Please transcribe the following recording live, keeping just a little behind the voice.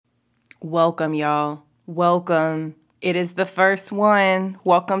Welcome, y'all. Welcome. It is the first one.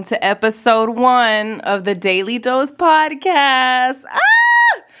 Welcome to episode 1 of the Daily Dose podcast.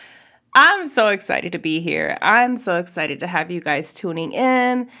 I'm so excited to be here. I'm so excited to have you guys tuning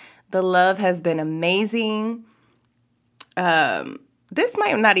in. The love has been amazing. This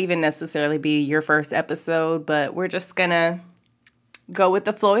might not even necessarily be your first episode, but we're just gonna go with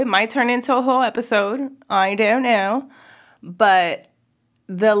the flow. It might turn into a whole episode. I don't know. But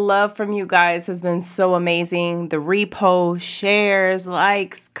the love from you guys has been so amazing. The reposts, shares,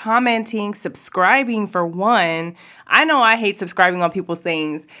 likes, commenting, subscribing for one. I know I hate subscribing on people's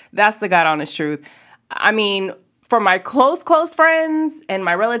things. That's the God honest truth. I mean, for my close friends and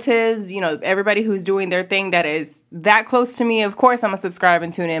my relatives, everybody who's doing their thing that is that close to me, of course I'm going to subscribe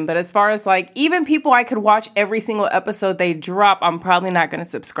and tune in. But as far as even people I could watch every single episode they drop, I'm probably not going to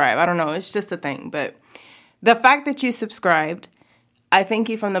subscribe. I don't know. It's just a thing. But the fact that you subscribed, I thank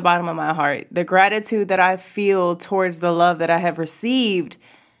you from the bottom of my heart. The gratitude that I feel towards the love that I have received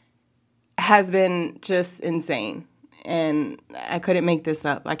has been just insane. And I couldn't make this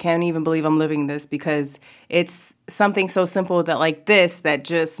up. I can't even believe I'm living this because it's something so simple that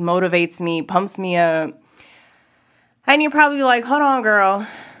just motivates me, pumps me up. And you're probably like, hold on, girl.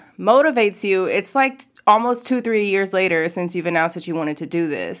 Motivates you. It's like almost 2-3 years later since you've announced that you wanted to do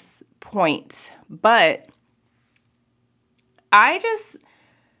this point. But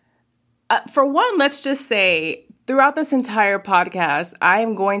for one, let's just say throughout this entire podcast, I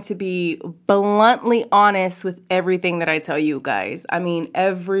am going to be bluntly honest with everything that I tell you guys. I mean,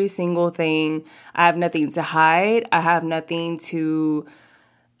 every single thing. I have nothing to hide. I have nothing to,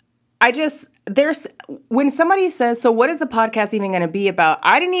 when somebody says, so what is the podcast even going to be about?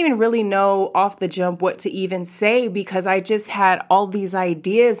 I didn't even really know off the jump what to even say because I just had all these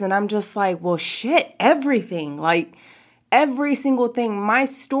ideas and I'm just like, well, shit, everything. Every single thing, my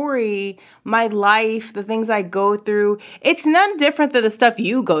story, my life, the things I go through, it's none different than the stuff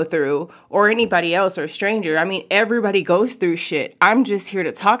you go through or anybody else or a stranger. I mean, everybody goes through shit. I'm just here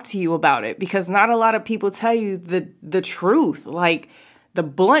to talk to you about it because not a lot of people tell you the truth, the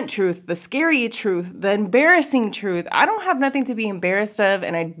blunt truth, the scary truth, the embarrassing truth. I don't have nothing to be embarrassed of,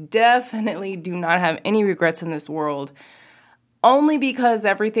 and I definitely do not have any regrets in this world, only because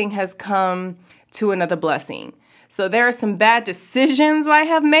everything has come to another blessing. So there are some bad decisions I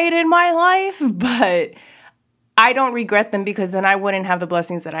have made in my life, but I don't regret them because then I wouldn't have the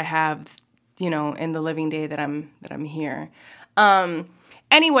blessings that I have, in the living day that I'm here.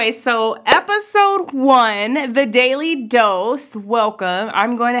 Anyway, so episode 1, the Daily Dose. Welcome.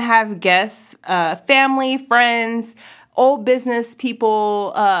 I'm going to have guests, family, friends, old business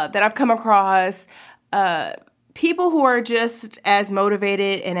people that I've come across, people who are just as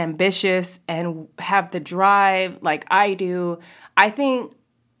motivated and ambitious and have the drive like I do. I think,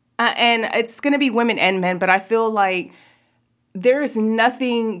 and it's going to be women and men, but I feel like there is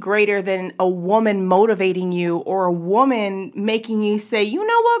nothing greater than a woman motivating you or a woman making you say, you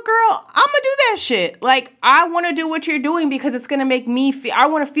know what, girl, I'm going to do that shit. I want to do what you're doing because it's going to make me feel, I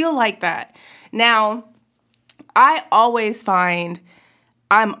want to feel like that. Now, I always find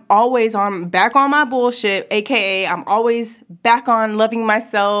I'm always back on my bullshit, aka I'm always back on loving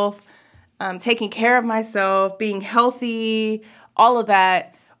myself, taking care of myself, being healthy, all of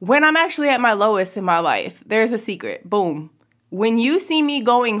that. When I'm actually at my lowest in my life, there's a secret. Boom. When you see me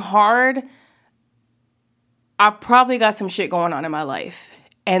going hard, I've probably got some shit going on in my life.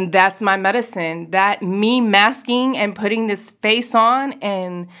 And that's my medicine. That me masking and putting this face on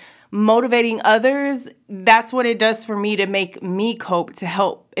and motivating others, that's what it does for me to make me cope, to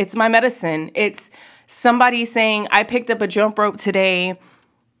help. It's my medicine. It's somebody saying, I picked up a jump rope today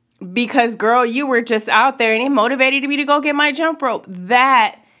because, girl, you were just out there and it motivated me to go get my jump rope.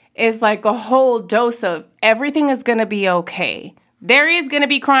 That is like a whole dose of everything is going to be okay. There is going to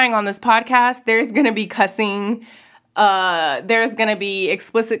be crying on this podcast. There's going to be cussing. There's going to be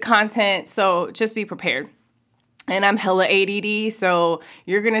explicit content. So just be prepared. And I'm hella ADD, so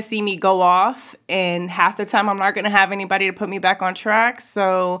you're going to see me go off, and half the time I'm not going to have anybody to put me back on track.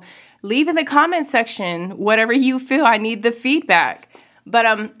 So leave in the comment section whatever you feel. I need the feedback.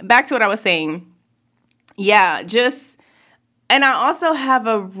 But back to what I was saying. Yeah, and I also have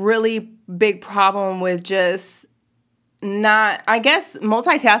a really big problem with just not, I guess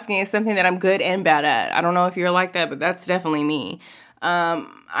multitasking is something that I'm good and bad at. I don't know if you're like that, but that's definitely me.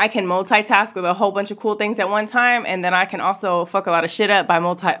 I can multitask with a whole bunch of cool things at one time, and then I can also fuck a lot of shit up by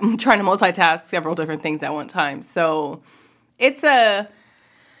trying to multitask several different things at one time. So it's a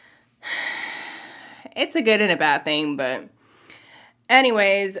good and a bad thing, but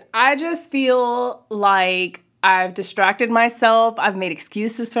anyways, I just feel like I've distracted myself. I've made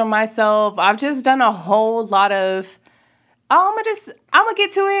excuses for myself. I've just done a whole lot of, I'm gonna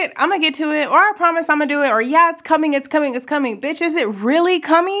get to it. I'm gonna get to it. Or I promise I'm gonna do it. Or yeah, it's coming. Bitch, is it really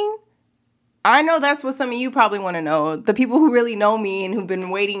coming? I know that's what some of you probably want to know. The people who really know me and who've been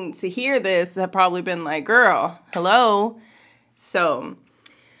waiting to hear this have probably been like, girl, hello. So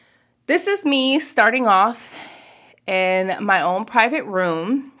this is me starting off in my own private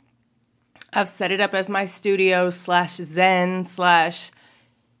room. I've set it up as my studio /zen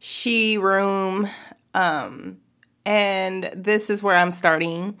 /she room. And this is where I'm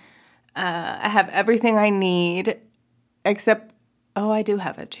starting. I have everything I need except, I do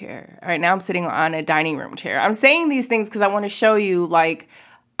have a chair. All right, now I'm sitting on a dining room chair. I'm saying these things because I want to show you, like,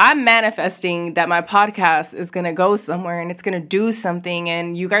 I'm manifesting that my podcast is going to go somewhere and it's going to do something.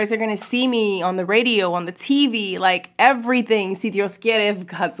 And you guys are going to see me on the radio, on the TV, like everything. Si Dios quiere, if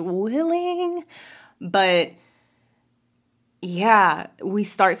God's willing. But yeah, we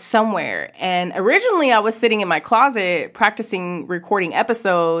start somewhere. And originally I was sitting in my closet practicing recording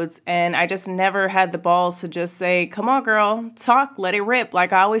episodes, and I just never had the balls to just say, come on, girl, talk, let it rip.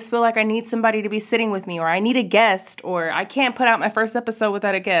 Like, I always feel like I need somebody to be sitting with me, or I need a guest, or I can't put out my first episode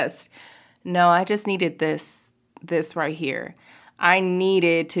without a guest. No, I just needed this right here. I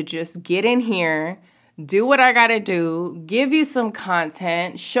needed to just get in here, do what I got to do, give you some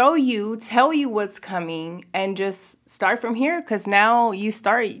content, show you, tell you what's coming, and just start from here, because now you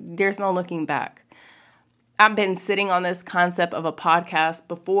start, there's no looking back. I've been sitting on this concept of a podcast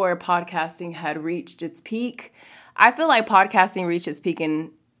before podcasting had reached its peak. I feel like podcasting reached its peak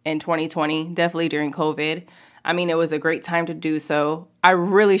in 2020, definitely during COVID. I mean, it was a great time to do so. I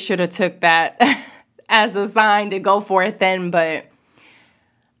really should have took that as a sign to go for it then, but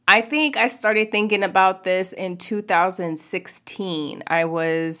I think I started thinking about this in 2016. I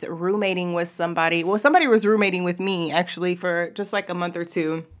was roommating with somebody. Well, somebody was roommating with me, actually, for just like a month or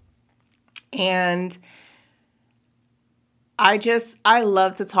two. And I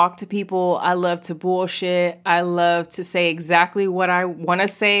love to talk to people. I love to bullshit. I love to say exactly what I want to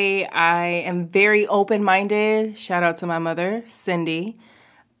say. I am very open-minded. Shout out to my mother, Cindy.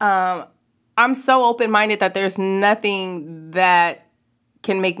 I'm so open-minded that there's nothing that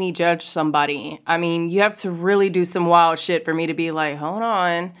can make me judge somebody. I mean, you have to really do some wild shit for me to be like, hold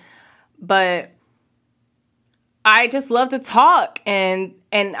on. But I just love to talk, and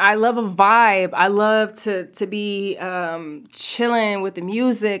I love a vibe. I love to be chilling with the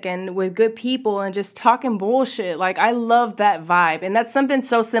music and with good people and just talking bullshit. Like, I love that vibe. And that's something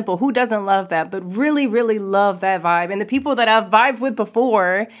so simple. Who doesn't love that? But really, really love that vibe. And the people that I've vibed with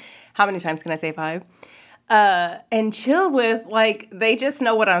before, how many times can I say vibe? And chill with, like, they just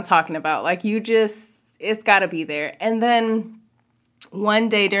know what I'm talking about. Like, it's got to be there. And then one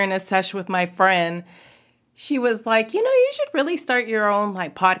day during a session with my friend, she was like, you should really start your own,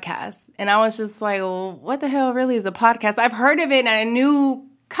 like, podcast. And I was just like, well, what the hell really is a podcast? I've heard of it and I knew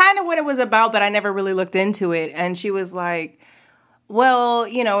kind of what it was about, but I never really looked into it. And she was like, well,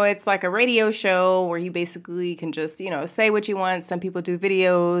 it's like a radio show where you basically can just, say what you want. Some people do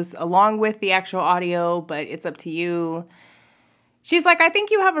videos along with the actual audio, but it's up to you. She's like, I think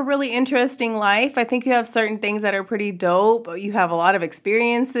you have a really interesting life. I think you have certain things that are pretty dope. You have a lot of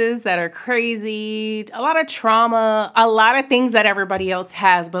experiences that are crazy, a lot of trauma, a lot of things that everybody else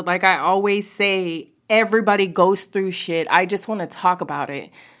has. But like I always say, everybody goes through shit. I just want to talk about it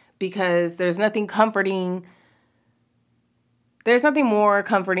because there's nothing comforting. There's nothing more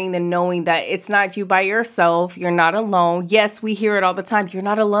comforting than knowing that it's not you by yourself. You're not alone. Yes, we hear it all the time. You're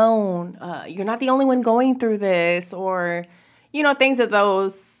not alone. You're not the only one going through this, or, things of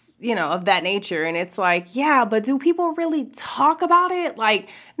those, of that nature. And it's like, yeah, but do people really talk about it? Like,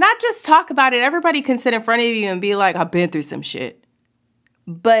 not just talk about it. Everybody can sit in front of you and be like, I've been through some shit.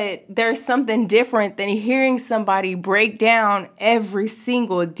 But there's something different than hearing somebody break down every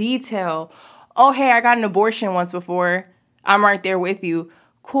single detail. Oh, hey, I got an abortion once before. I'm right there with you.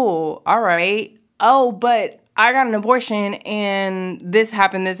 Cool. All right. Oh, but I got an abortion and this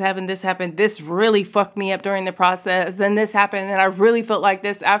happened. This really fucked me up during the process. Then this happened and I really felt like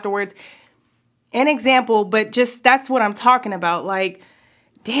this afterwards. An example, but just that's what I'm talking about. Like,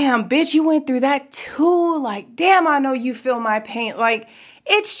 damn, bitch, you went through that too. Like, damn, I know you feel my pain. Like,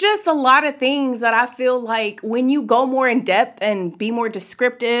 it's just a lot of things that I feel like when you go more in depth and be more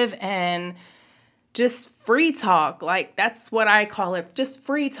descriptive and just free talk, like that's what I call it, just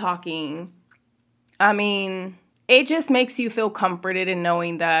free talking. I mean, it just makes you feel comforted in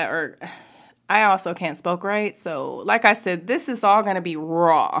knowing that, or I also can't spoke right. So like I said, this is all going to be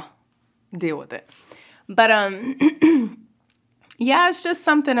raw. Deal with it. But Yeah, it's just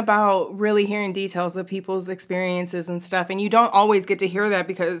something about really hearing details of people's experiences and stuff. And you don't always get to hear that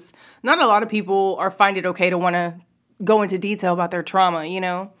because not a lot of people find it okay to want to go into detail about their trauma, you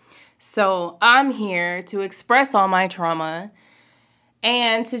know? So I'm here to express all my trauma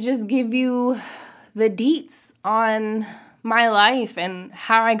and to just give you the deets on my life and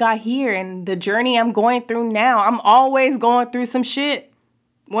how I got here and the journey I'm going through now. I'm always going through some shit.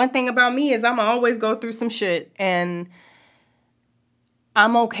 One thing about me is I'm always go through some shit, and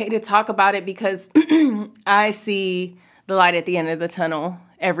I'm okay to talk about it because I see the light at the end of the tunnel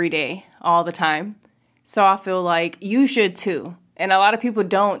every day, all the time. So I feel like you should too. And a lot of people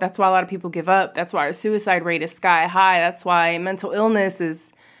don't. That's why a lot of people give up. That's why our suicide rate is sky high. That's why mental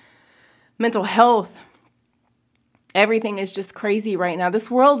health, everything is just crazy right now. This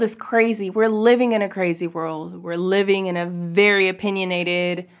world is crazy. We're living in a crazy world. We're living in a very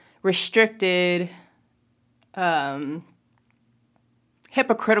opinionated, restricted,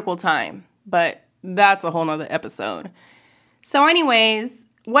 hypocritical time. But that's a whole nother episode. So anyways,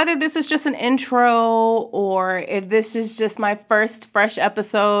 whether this is just an intro or if this is just my first fresh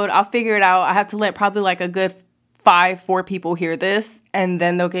episode, I'll figure it out. I have to let probably like a good 4 people hear this, and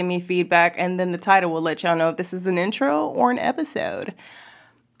then they'll give me feedback, and then the title will let y'all know if this is an intro or an episode.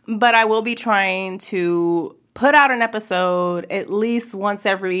 But I will be trying to put out an episode at least once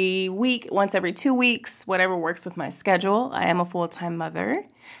every week, once every 2 weeks, whatever works with my schedule. I am a full-time mother.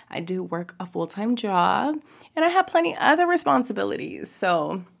 I do work a full-time job, and I have plenty of other responsibilities.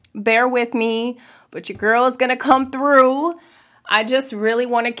 So bear with me, but your girl is going to come through. I just really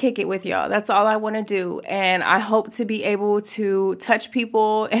want to kick it with y'all. That's all I want to do. And I hope to be able to touch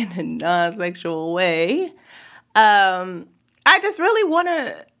people in a non-sexual way. I really want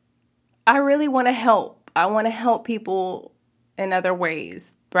to help. I want to help people in other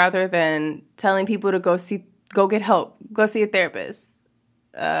ways rather than telling people to go get help, go see a therapist,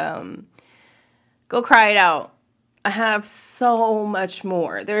 go cry it out. I have so much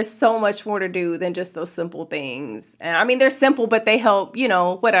more. There's so much more to do than just those simple things. And I mean, they're simple, but they help,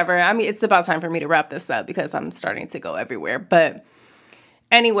 whatever. I mean, it's about time for me to wrap this up because I'm starting to go everywhere. But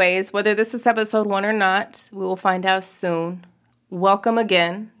anyways, whether this is episode 1 or not, we will find out soon. Welcome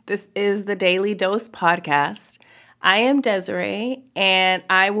again. This is the Daily Dose Podcast. I am Desirea, and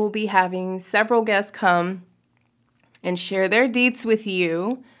I will be having several guests come and share their deets with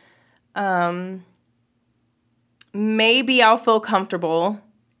you. Maybe I'll feel comfortable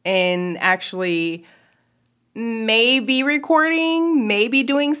in actually maybe recording, maybe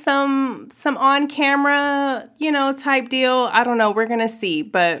doing some on camera, type deal. I don't know. We're going to see.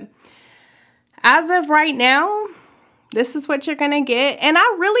 But as of right now, this is what you're going to get. And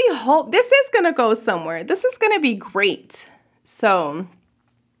I really hope this is going to go somewhere. This is going to be great. So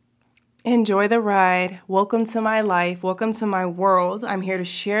enjoy the ride. Welcome to my life. Welcome to my world. I'm here to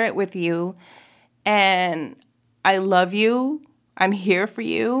share it with you. And I love you. I'm here for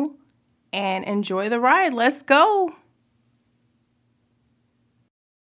you. And enjoy the ride. Let's go.